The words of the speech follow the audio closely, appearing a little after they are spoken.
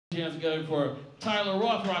your hands together for Tyler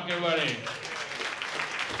Rothrock, everybody.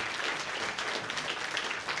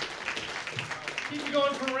 Keep it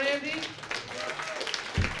going for Randy.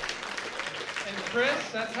 And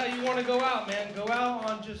Chris, that's how you want to go out, man. Go out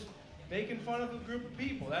on just making fun of a group of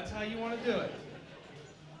people. That's how you want to do it.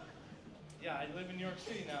 Yeah, I live in New York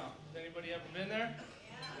City now. Has anybody ever been there?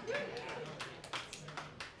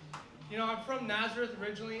 You know, I'm from Nazareth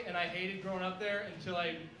originally, and I hated growing up there until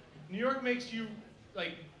New York makes you,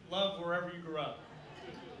 like, love wherever you grew up.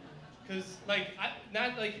 Because,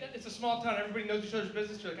 it's a small town, everybody knows each other's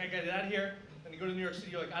business. You're like, I gotta get out of here. And you go to New York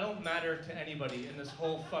City, you're like, I don't matter to anybody in this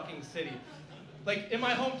whole fucking city. Like, in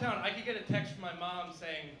my hometown, I could get a text from my mom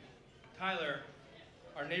saying, Tyler,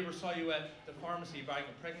 our neighbor saw you at the pharmacy buying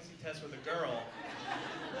a pregnancy test with a girl.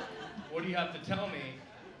 What do you have to tell me?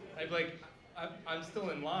 I'd be like, I'm still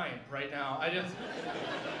in line right now.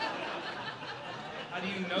 How do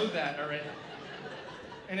you know that already?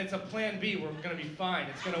 And it's a plan B. We're gonna be fine.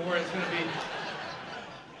 It's gonna work. It's gonna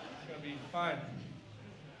be fine.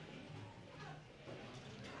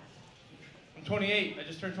 I'm 28. I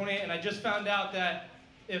just turned 28, and I just found out that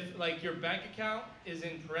if your bank account is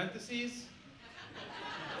in parentheses,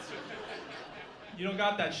 you don't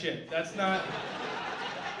got that shit. That's not.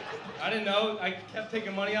 I didn't know. I kept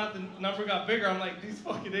taking money out. The number got bigger. I'm like, these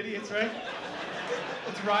fucking idiots, right?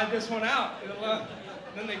 Let's ride this one out. And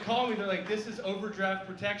then they call me. They're like, this is overdraft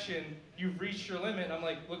protection. You've reached your limit. And I'm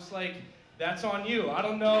like, looks like that's on you. I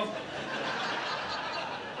don't know.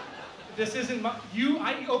 This isn't my.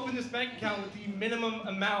 I opened this bank account with the minimum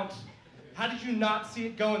amount. How did you not see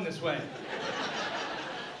it going this way?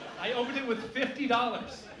 I opened it with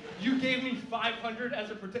 $50. You gave me $500 as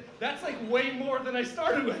a protect. That's like way more than I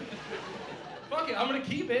started with. Fuck it, I'm gonna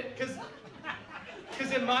keep it, cause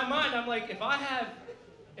in my mind I'm like, if I have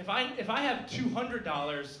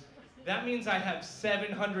 $200, that means I have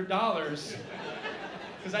 $700,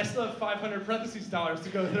 cause I still have 500 parentheses dollars to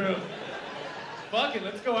go through. Fuck it,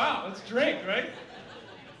 let's go out, let's drink, right?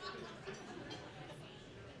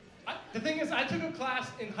 The thing is, I took a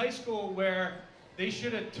class in high school where they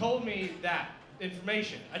should have told me that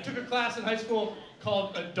information. I took a class in high school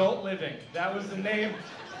called Adult Living. That was the name.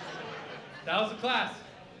 That was the class.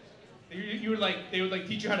 They would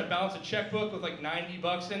teach you how to balance a checkbook with like 90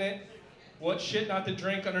 bucks in it. What shit not to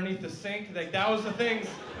drink underneath the sink. Like that was the things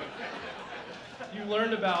you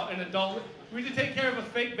learned about in adult. We had to take care of a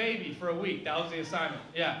fake baby for a week. That was the assignment.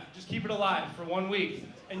 Yeah, just keep it alive for 1 week,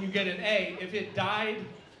 and you get an A. If it died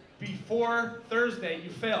before Thursday, you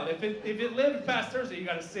failed. If it lived past Thursday, you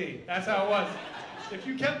got a C. That's how it was. If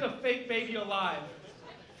you kept a fake baby alive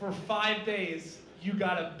for 5 days, you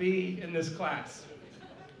got a B in this class.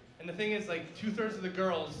 And the thing is, like, 2/3 of the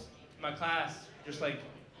girls in my class just like,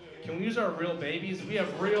 can we use our real babies? We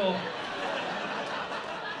have real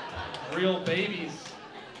babies.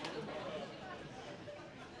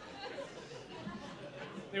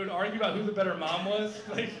 They would argue about who the better mom was.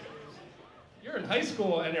 Like, you're in high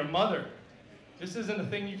school and your mother. This isn't a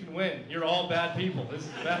thing you can win. You're all bad people. This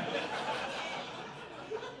is bad.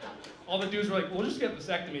 All the dudes were like, we'll just get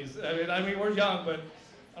vasectomies. I mean, we're young, but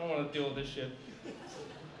I don't want to deal with this shit.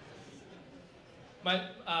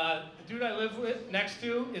 The dude I live with next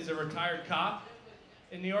to is a retired cop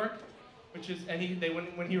in New York, when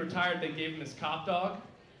he retired, they gave him his cop dog,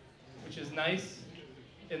 which is nice,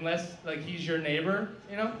 unless like he's your neighbor,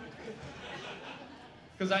 you know?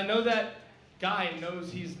 Because I know that guy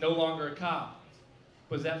knows he's no longer a cop.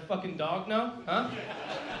 Was that fucking dog know? Huh?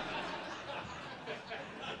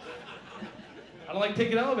 I don't like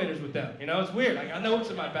taking elevators with them, you know? It's weird. Like, I know what's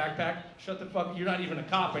in my backpack. Shut the fuck, you're not even a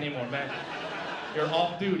cop anymore, man. You're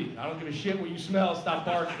off duty. I don't give a shit what you smell, stop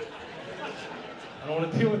barking. I don't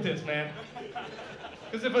want to deal with this, man.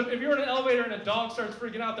 Because if you're in an elevator and a dog starts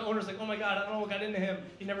freaking out, the owner's like, oh my God, I don't know what got into him.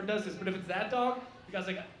 He never does this. But if it's that dog, the guy's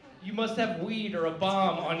like, you must have weed or a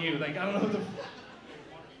bomb on you. Like, I don't know what the...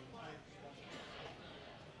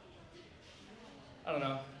 I don't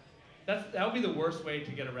know. That would be the worst way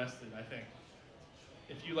to get arrested, I think.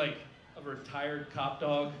 If you, like, a retired cop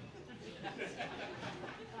dog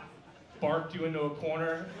barked you into a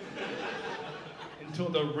corner until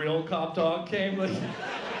the real cop dog came. Like,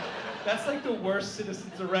 that's like the worst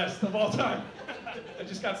citizen's arrest of all time. I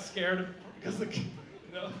just got scared because, like, you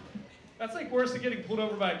know, that's like worse than getting pulled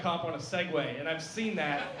over by a cop on a Segway, and I've seen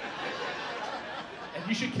that. And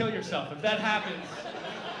you should kill yourself. If that happens,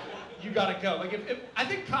 you gotta go. Like, if I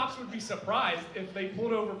think cops would be surprised if they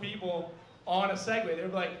pulled over people on a Segway. They'd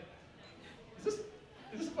be like, is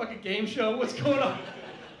this a fucking game show? What's going on?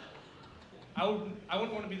 I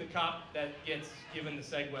wouldn't want to be the cop that gets given the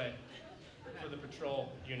Segway for the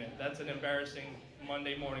patrol unit. That's an embarrassing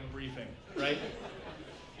Monday morning briefing, right?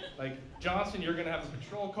 Like, Johnson, you're gonna have a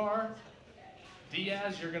patrol car.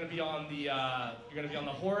 Diaz, you're gonna be on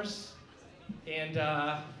the horse. And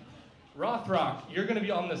Rothrock, you're gonna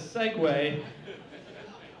be on the Segway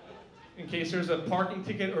in case there's a parking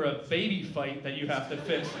ticket or a baby fight that you have to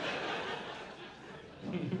fix.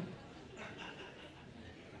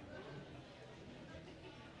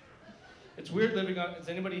 It's weird living on, does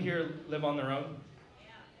anybody here live on their own?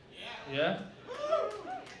 Yeah. Yeah?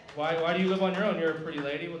 Why do you live on your own? You're a pretty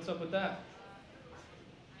lady, what's up with that?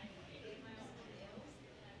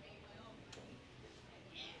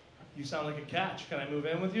 You sound like a catch. Can I move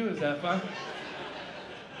in with you? Is that fun?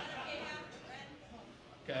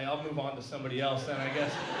 Okay, I'll move on to somebody else then, I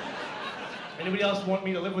guess. Anybody else want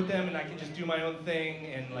me to live with them and I can just do my own thing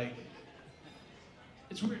and like...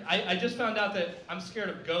 It's weird. I just found out that I'm scared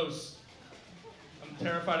of ghosts. I'm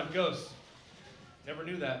terrified of ghosts. Never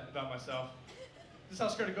knew that about myself. This is how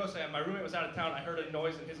scared of ghosts I am. My roommate was out of town. I heard a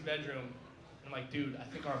noise in his bedroom. And I'm like, dude, I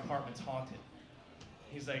think our apartment's haunted.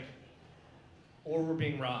 He's like, or we're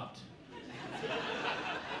being robbed.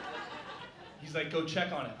 He's like, go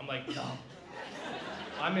check on it. I'm like, no.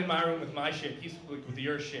 I'm in my room with my shit. He's with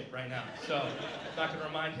your shit right now. So I'm not gonna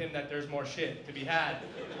remind him that there's more shit to be had.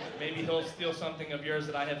 Maybe he'll steal something of yours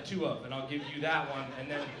that I have 2 of, and I'll give you that one, and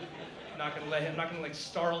then I'm not gonna like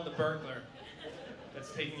startle the burglar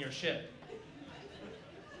that's taking your shit.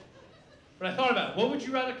 But I thought about it. What would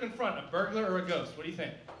you rather confront, a burglar or a ghost? What do you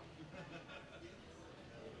think?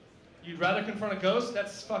 You'd rather confront a ghost?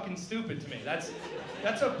 That's fucking stupid to me. That's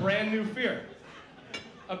a brand new fear.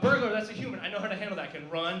 A burglar, that's a human. I know how to handle that. I can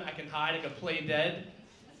run, I can hide, I can play dead.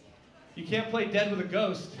 You can't play dead with a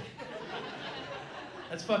ghost.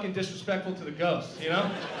 That's fucking disrespectful to the ghost, you know?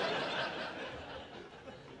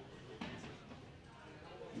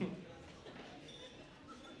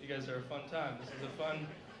 You guys are a fun time. This is a fun...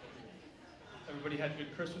 Everybody had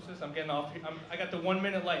good Christmases? I'm getting off. I got the 1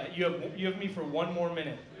 minute light. You have me for 1 more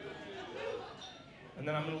minute. And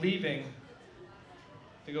then I'm leaving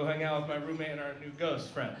to go hang out with my roommate and our new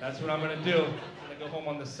ghost friend. That's what I'm gonna do. I'm gonna go home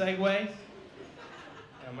on the Segway, and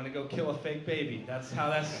I'm gonna go kill a fake baby.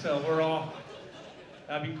 So we're all,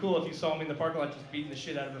 that'd be cool if you saw me in the parking lot just beating the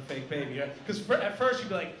shit out of a fake baby. Because at first you'd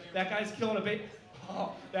be like, that guy's killing a baby.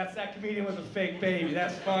 Oh, that's that comedian with a fake baby.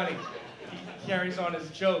 That's funny. He carries on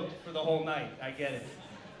his joke for the whole night. I get it.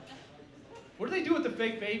 What do they do with the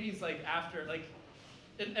fake babies like after, like,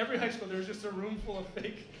 in every high school there's just a room full of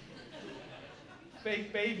fake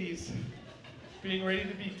babies being ready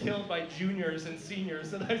to be killed by juniors and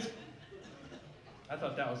seniors in high school. I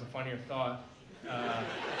thought that was a funnier thought. I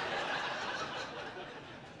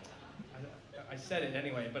said it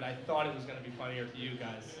anyway, but I thought it was going to be funnier to you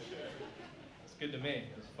guys. It's good to me.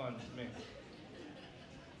 It was fun to me.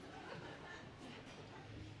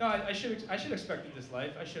 No, I should expected this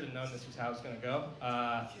life. I should have known this was how it was going to go.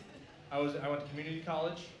 I went to community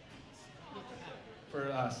college.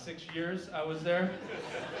 For 6 years, I was there.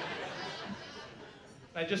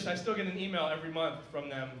 I still get an email every month from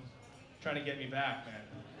them trying to get me back, man.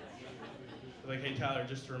 They're like, hey Tyler,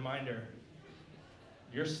 just a reminder,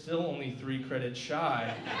 you're still only 3 credits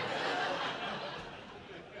shy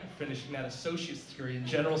of finishing that associate's degree in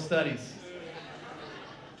general studies.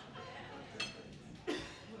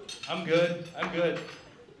 I'm good.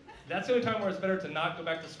 That's the only time where it's better to not go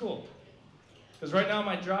back to school. Because right now on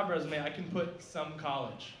my job resume, I can put some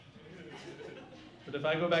college. But if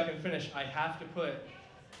I go back and finish, I have to put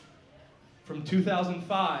from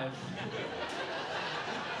 2005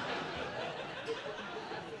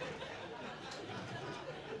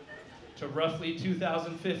 to roughly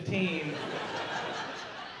 2015,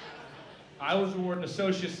 I was awarded an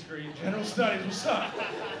associate's degree in general studies. What's up?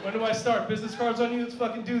 When do I start? Business cards on you? Let's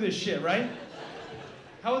fucking do this shit, right?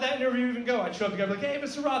 How would that interview even go? I'd show up, the guy would be like, hey,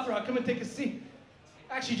 Mr. Rothrock, come and take a seat.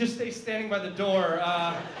 Actually, just stay standing by the door.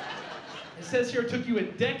 It says here it took you a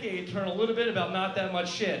decade to learn a little bit about not that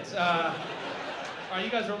much shit. All right,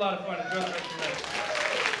 you guys are a lot of fun. Enjoy the rest of the night.